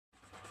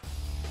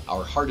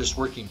Our hardest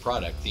working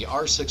product, the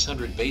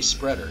R600 base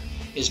spreader,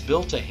 is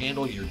built to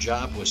handle your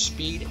job with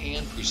speed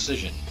and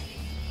precision.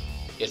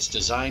 It's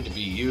designed to be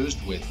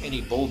used with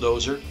any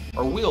bulldozer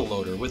or wheel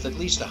loader with at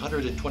least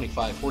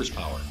 125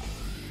 horsepower.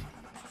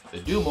 The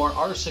DoMore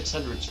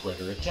R600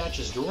 spreader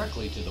attaches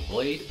directly to the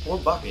blade or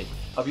bucket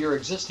of your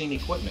existing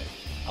equipment,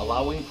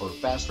 allowing for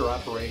faster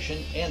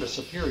operation and a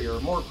superior,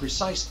 more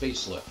precise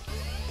base lift.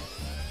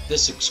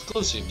 This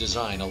exclusive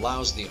design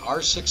allows the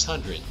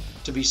R600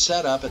 to be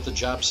set up at the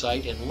job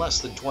site in less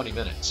than 20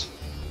 minutes.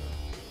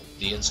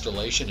 The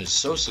installation is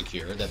so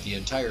secure that the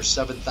entire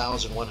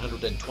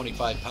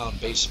 7,125-pound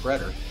base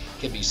spreader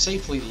can be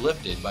safely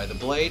lifted by the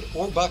blade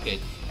or bucket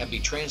and be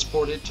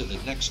transported to the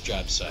next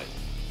job site.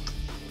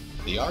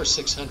 The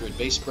R600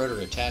 base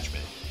spreader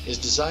attachment is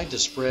designed to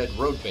spread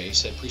road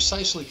base at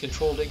precisely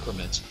controlled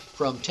increments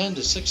from 10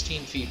 to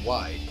 16 feet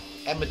wide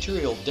and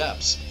material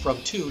depths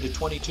from 2 to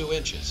 22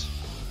 inches.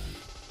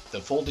 The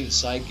folding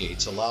side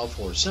gates allow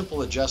for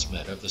simple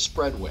adjustment of the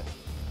spread width.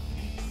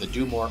 The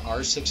DoMore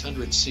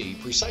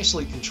R600c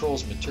precisely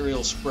controls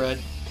material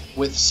spread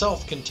with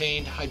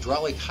self-contained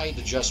hydraulic height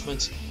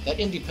adjustments that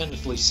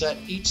independently set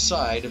each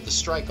side of the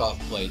strike-off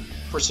plate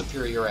for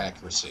superior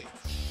accuracy.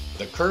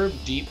 The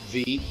curved deep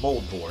V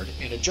mold board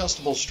and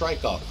adjustable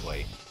strike-off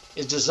plate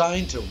is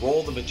designed to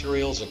roll the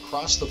materials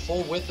across the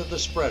full width of the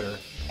spreader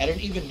at an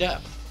even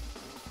depth.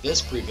 This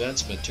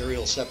prevents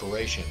material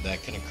separation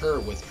that can occur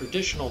with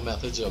traditional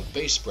methods of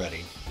base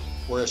spreading,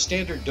 where a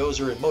standard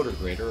dozer and motor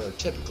grader are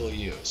typically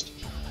used.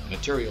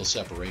 Material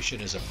separation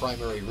is a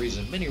primary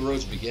reason many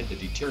roads begin to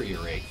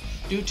deteriorate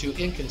due to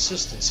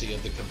inconsistency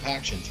of the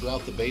compaction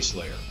throughout the base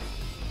layer.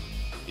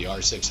 The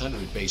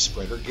R600 base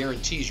spreader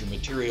guarantees your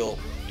material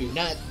do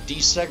not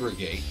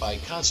desegregate by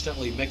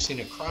constantly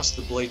mixing across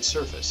the blade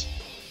surface.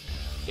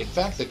 In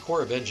fact, the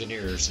Corps of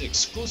Engineers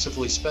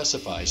exclusively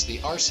specifies the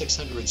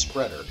R600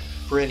 spreader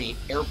for any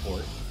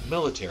airport,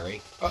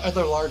 military, or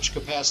other large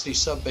capacity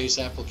sub-base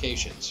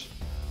applications.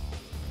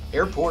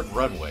 Airport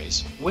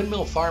runways,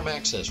 windmill farm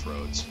access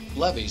roads,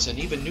 levees, and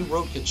even new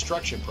road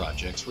construction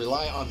projects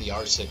rely on the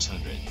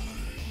R600.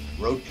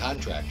 Road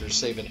contractors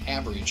save an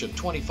average of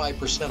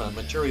 25% on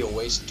material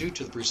waste due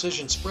to the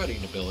precision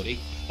spreading ability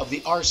of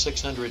the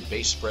R600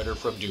 base spreader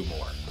from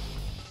DoMore.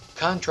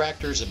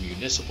 Contractors and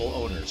municipal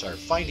owners are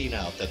finding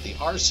out that the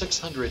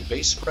R600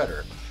 base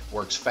spreader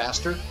works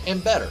faster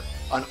and better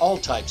on all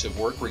types of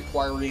work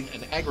requiring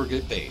an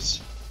aggregate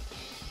base.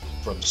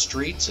 From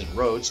streets and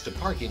roads to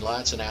parking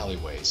lots and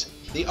alleyways,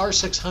 the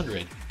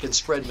R600 can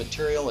spread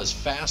material as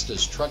fast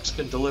as trucks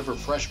can deliver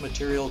fresh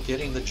material,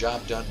 getting the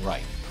job done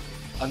right,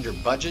 under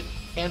budget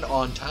and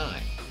on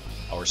time.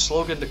 Our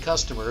slogan to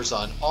customers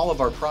on all of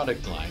our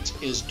product lines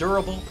is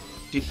durable,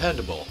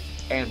 dependable,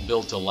 and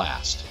built to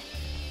last.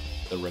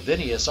 The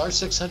Ravinius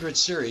R600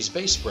 series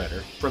base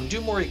spreader from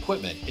DoMore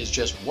Equipment is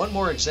just one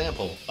more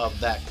example of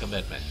that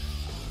commitment.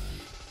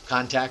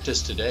 Contact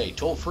us today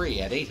toll-free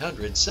at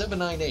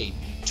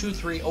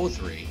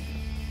 800-798-2303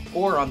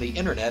 or on the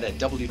internet at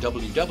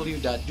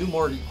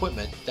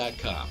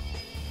www.domoreequipment.com.